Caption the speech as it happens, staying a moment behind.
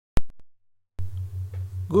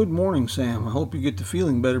Good morning, Sam. I hope you get to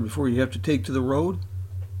feeling better before you have to take to the road.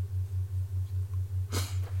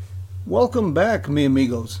 Welcome back, mi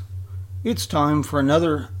amigos. It's time for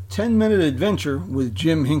another 10-minute adventure with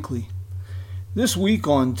Jim Hinckley. This week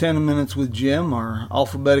on 10 Minutes with Jim, our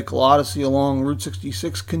alphabetical odyssey along Route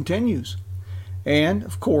 66 continues. And,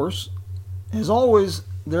 of course, as always,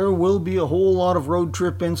 there will be a whole lot of road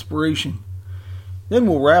trip inspiration. Then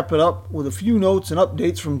we'll wrap it up with a few notes and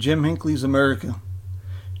updates from Jim Hinckley's America.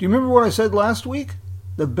 Do you remember what I said last week?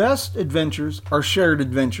 The best adventures are shared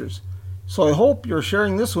adventures. So I hope you're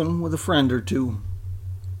sharing this one with a friend or two.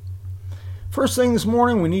 First thing this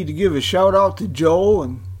morning, we need to give a shout out to Joe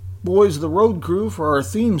and Boys of the Road Crew for our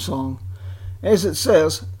theme song. As it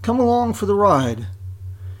says, come along for the ride.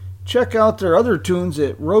 Check out their other tunes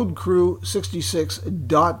at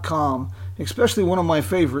roadcrew66.com, especially one of my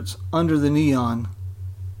favorites, Under the Neon.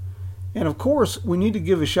 And of course, we need to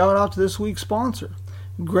give a shout out to this week's sponsor,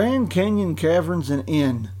 Grand Canyon Caverns and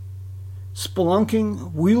Inn.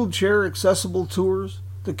 Spelunking, wheelchair accessible tours,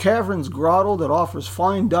 the Caverns Grotto that offers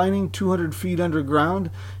fine dining 200 feet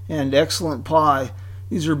underground, and excellent pie.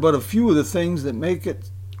 These are but a few of the things that make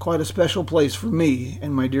it quite a special place for me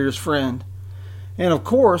and my dearest friend. And of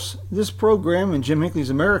course, this program and Jim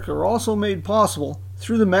Hinckley's America are also made possible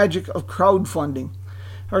through the magic of crowdfunding.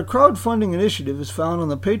 Our crowdfunding initiative is found on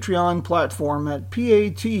the Patreon platform at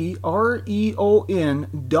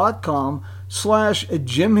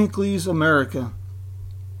patreon.com/Jim Hinckley's America.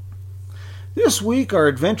 This week our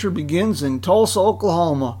adventure begins in Tulsa,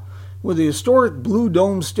 Oklahoma, with the historic Blue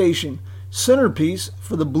Dome Station, centerpiece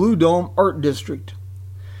for the Blue Dome Art District.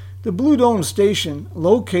 The Blue Dome Station,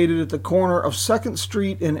 located at the corner of 2nd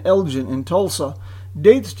Street and Elgin in Tulsa,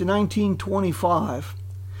 dates to 1925.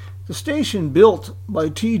 The station, built by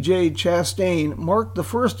T.J. Chastain, marked the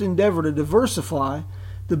first endeavor to diversify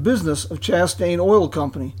the business of Chastain Oil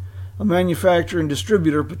Company, a manufacturer and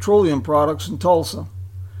distributor of petroleum products in Tulsa.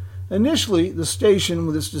 Initially, the station,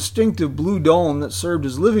 with its distinctive blue dome that served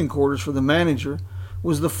as living quarters for the manager,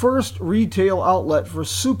 was the first retail outlet for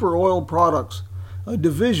Super Oil Products, a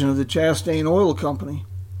division of the Chastain Oil Company.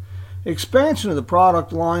 Expansion of the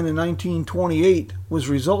product line in 1928 was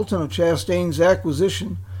resultant of Chastain's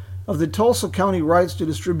acquisition of the Tulsa County rights to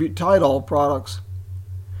distribute Tidal products.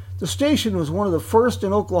 The station was one of the first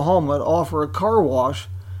in Oklahoma to offer a car wash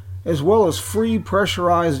as well as free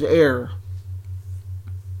pressurized air.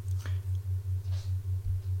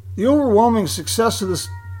 The overwhelming success of the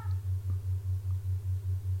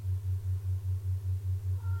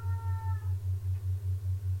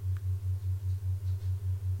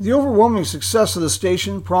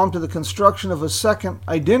station prompted the construction of a second,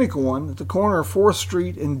 identical one at the corner of 4th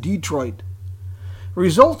Street in Detroit.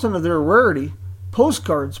 Resultant of their rarity,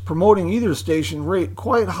 postcards promoting either station rate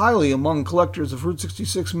quite highly among collectors of Route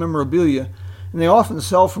 66 memorabilia, and they often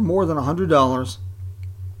sell for more than $100.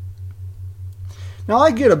 Now, I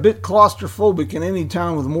get a bit claustrophobic in any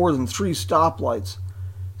town with more than 3 stoplights.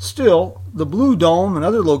 Still, the Blue Dome and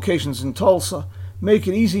other locations in Tulsa make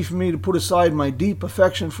it easy for me to put aside my deep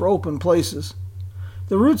affection for open places.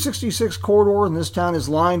 The Route 66 corridor in this town is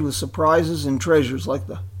lined with surprises and treasures like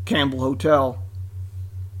the Campbell Hotel.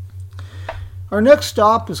 Our next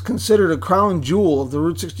stop is considered a crown jewel of the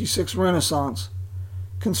Route 66 Renaissance.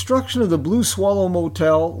 Construction of the Blue Swallow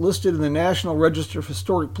Motel, listed in the National Register of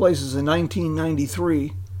Historic Places in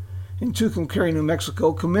 1993, in Tucumcari, New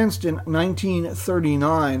Mexico, commenced in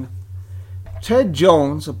 1939. Ted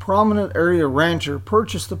Jones, a prominent area rancher,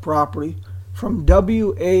 purchased the property from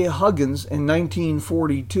W.A. Huggins in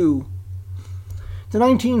 1942. The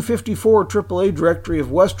 1954 AAA Directory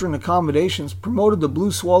of Western Accommodations promoted the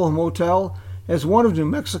Blue Swallow Motel as one of New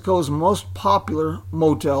Mexico's most popular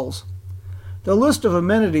motels. The list of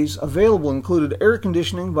amenities available included air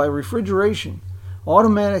conditioning by refrigeration,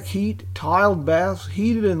 automatic heat, tiled baths,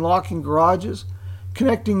 heated and locking garages,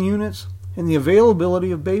 connecting units, and the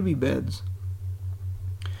availability of baby beds.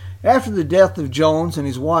 After the death of Jones and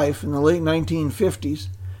his wife in the late 1950s,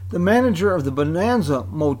 the manager of the Bonanza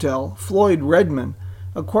Motel, Floyd Redman,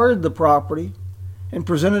 acquired the property and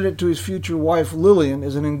presented it to his future wife Lillian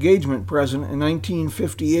as an engagement present in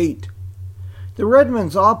 1958. The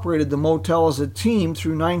Redmans operated the motel as a team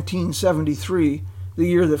through 1973, the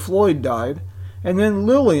year that Floyd died, and then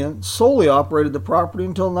Lillian solely operated the property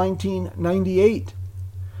until 1998.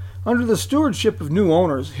 Under the stewardship of new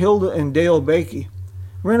owners, Hilda and Dale Bakey,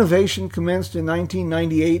 renovation commenced in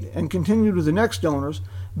 1998 and continued with the next owners,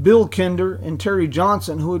 Bill Kinder and Terry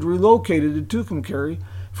Johnson, who had relocated to Tucumcari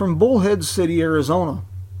from Bullhead City, Arizona.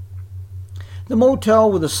 The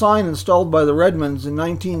motel, with a sign installed by the Redmonds in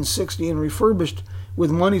 1960 and refurbished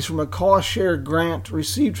with monies from a cost-share grant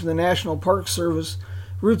received from the National Park Service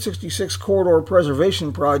Route 66 Corridor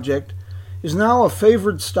Preservation Project, is now a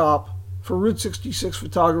favored stop for Route 66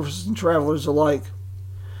 photographers and travelers alike.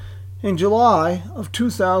 In July of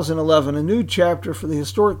 2011, a new chapter for the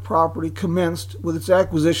historic property commenced with its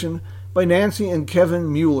acquisition by Nancy and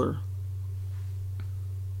Kevin Mueller.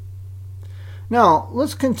 Now,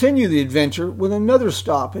 let's continue the adventure with another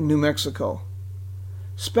stop in New Mexico.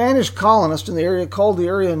 Spanish colonists in the area called the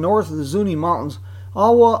area north of the Zuni Mountains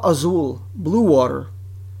Agua Azul, blue water.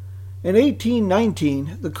 In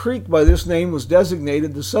 1819, the creek by this name was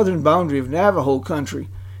designated the southern boundary of Navajo country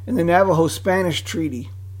in the Navajo-Spanish Treaty.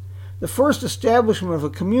 The first establishment of a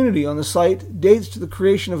community on the site dates to the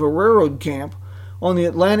creation of a railroad camp on the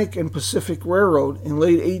Atlantic and Pacific Railroad in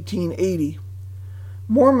late 1880.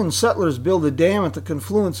 Mormon settlers built a dam at the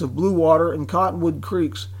confluence of Blue Water and Cottonwood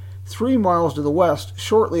Creeks, 3 miles to the west,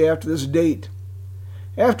 shortly after this date.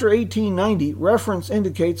 After 1890, reference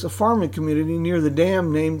indicates a farming community near the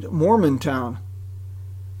dam named Mormontown.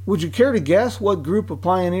 Would you care to guess what group of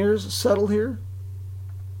pioneers settled here?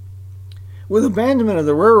 With abandonment of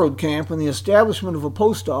the railroad camp and the establishment of a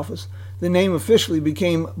post office, the name officially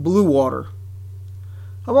became Blue Water.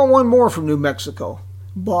 How about one more from New Mexico?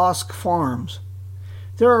 Bosque Farms.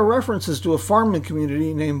 There are references to a farming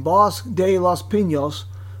community named Bosque de los Pinos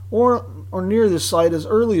or near this site as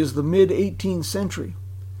early as the mid-18th century.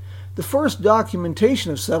 The first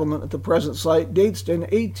documentation of settlement at the present site dates to an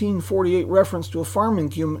 1848 reference to a farming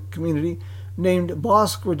community named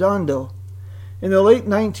Bosque Redondo. In the late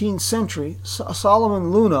 19th century,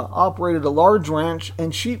 Solomon Luna operated a large ranch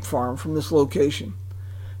and sheep farm from this location.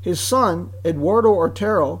 His son, Eduardo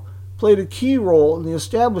Artero, played a key role in the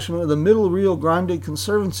establishment of the Middle Rio Grande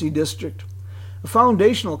Conservancy District, a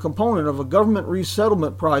foundational component of a government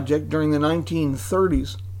resettlement project during the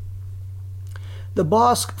 1930s. The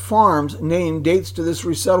Bosque Farms name dates to this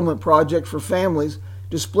resettlement project for families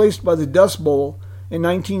displaced by the Dust Bowl in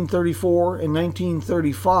 1934 and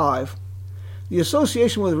 1935. The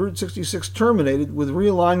association with Route 66 terminated with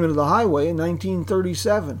realignment of the highway in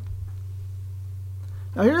 1937.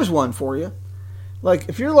 Now here's one for you.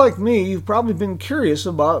 If you're like me, you've probably been curious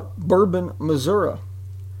about Bourbon, Missouri.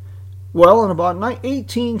 Well, in about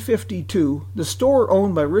 1852, the store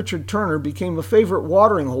owned by Richard Turner became a favorite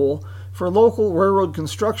watering hole for local railroad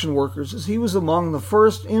construction workers, as he was among the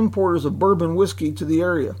first importers of bourbon whiskey to the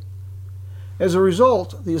area. As a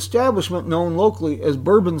result, the establishment known locally as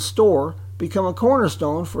Bourbon Store became a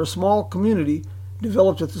cornerstone for a small community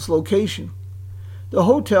developed at this location. The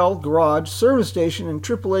hotel, garage, service station, and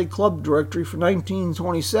AAA club directory for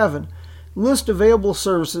 1927 list available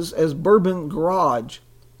services as Bourbon Garage.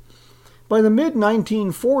 By the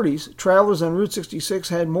mid-1940s, travelers on Route 66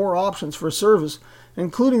 had more options for service,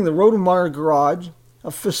 including the Rodemeyer Garage,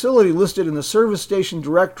 a facility listed in the service station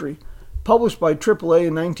directory published by AAA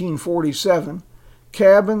in 1947,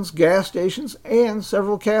 cabins, gas stations, and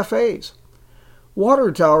several cafes.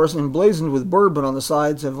 Water towers emblazoned with bourbon on the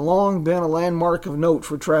sides have long been a landmark of note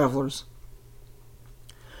for travelers.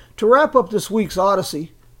 To wrap up this week's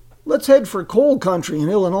Odyssey, let's head for coal country in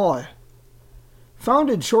Illinois.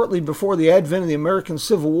 Founded shortly before the advent of the American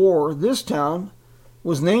Civil War, this town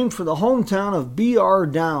was named for the hometown of B.R.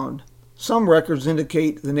 Dowd. Some records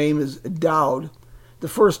indicate the name is Dowd, the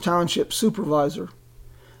first township supervisor.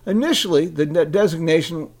 Initially, the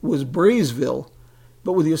designation was Braysville,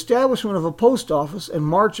 but with the establishment of a post office in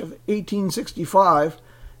March of 1865,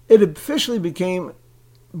 it officially became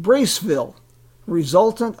Braceville,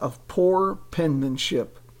 resultant of poor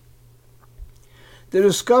penmanship. The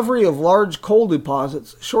discovery of large coal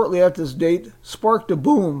deposits shortly after this date sparked a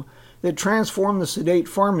boom that transformed the sedate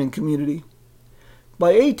farming community.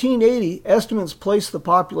 By 1880, estimates placed the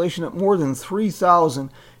population at more than 3,000,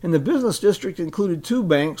 and the business district included 2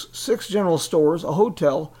 banks, 6 general stores, a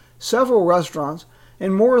hotel, several restaurants,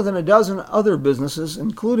 and more than a dozen other businesses,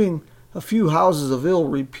 including a few houses of ill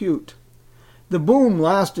repute. The boom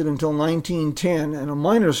lasted until 1910 and a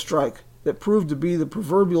miners' strike that proved to be the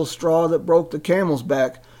proverbial straw that broke the camel's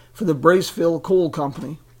back for the Braceville Coal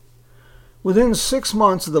Company. Within 6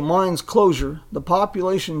 months of the mine's closure, the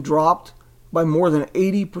population dropped by more than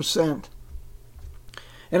 80%.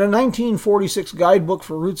 And a 1946 guidebook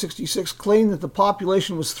for Route 66 claimed that the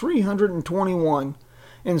population was 321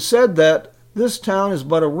 and said that this town is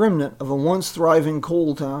but a remnant of a once thriving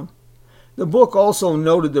coal town. The book also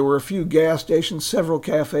noted there were a few gas stations, several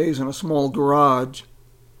cafes, and a small garage.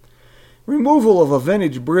 Removal of a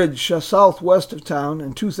vintage bridge southwest of town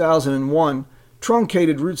in 2001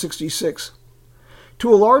 truncated Route 66.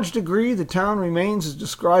 To a large degree, the town remains as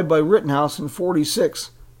described by Rittenhouse in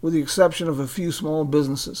 46, with the exception of a few small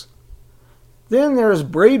businesses. Then there is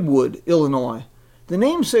Braidwood, Illinois. The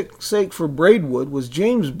namesake for Braidwood was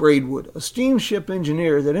James Braidwood, a steamship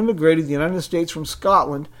engineer that immigrated to the United States from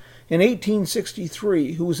Scotland in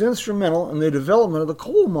 1863, who was instrumental in the development of the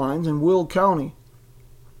coal mines in Will County.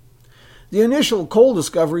 The initial coal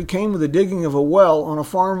discovery came with the digging of a well on a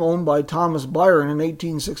farm owned by Thomas Byron in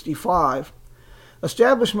 1865.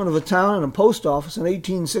 Establishment of a town and a post office in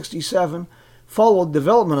 1867 followed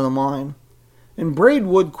development of the mine, and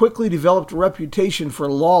Braidwood quickly developed a reputation for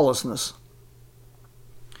lawlessness.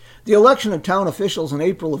 The election of town officials in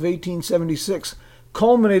April of 1876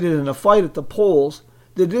 culminated in a fight at the polls,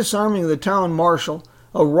 the disarming of the town marshal,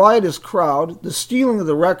 a riotous crowd, the stealing of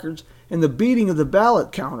the records, and the beating of the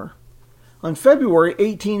ballot counter. On February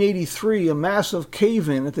 1883, a massive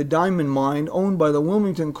cave-in at the diamond mine owned by the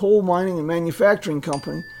Wilmington Coal Mining and Manufacturing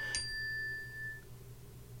Company.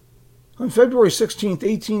 On February 16,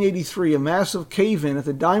 1883, a massive cave-in at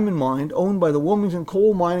the diamond mine owned by the Wilmington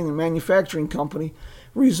Coal Mining and Manufacturing Company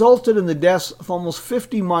resulted in the deaths of almost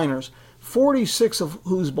 50 miners, 46 of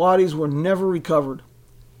whose bodies were never recovered.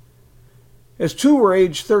 As two were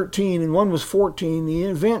aged 13 and one was 14, the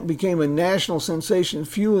event became a national sensation,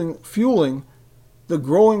 fueling the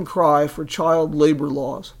growing cry for child labor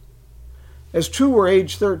laws. As two were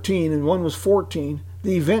aged 13 and one was 14,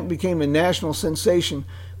 the event became a national sensation,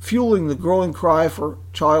 fueling the growing cry for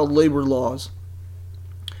child labor laws.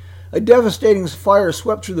 A devastating fire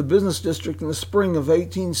swept through the business district in the spring of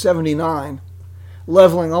 1879,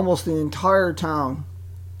 leveling almost the entire town.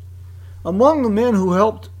 Among the men who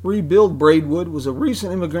helped rebuild Braidwood was a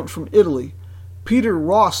recent immigrant from Italy, Peter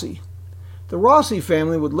Rossi. The Rossi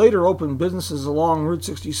family would later open businesses along Route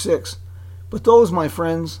 66, but those, my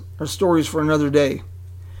friends, are stories for another day.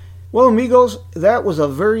 Well, amigos, that was a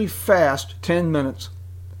very fast 10 minutes.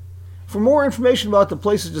 For more information about the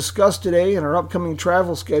places discussed today and our upcoming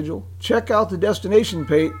travel schedule, check out the destination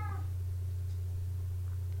page.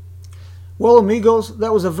 Well, amigos,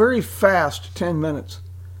 that was a very fast 10 minutes.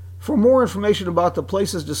 For more information about the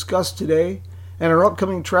places discussed today and our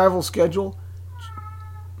upcoming travel schedule,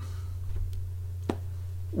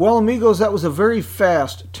 well, amigos, that was a very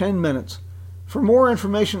fast 10 minutes. For more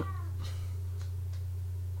information,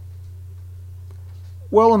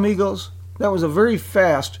 well, amigos, that was a very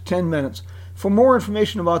fast 10 minutes. For more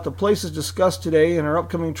information about the places discussed today and our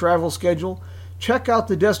upcoming travel schedule, check out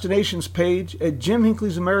the destinations page at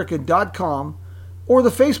jimhinckleysamerica.com or the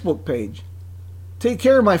Facebook page. Take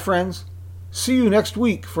care, my friends. See you next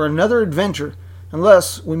week for another adventure,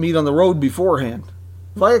 unless we meet on the road beforehand.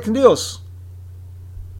 Vaya con Dios.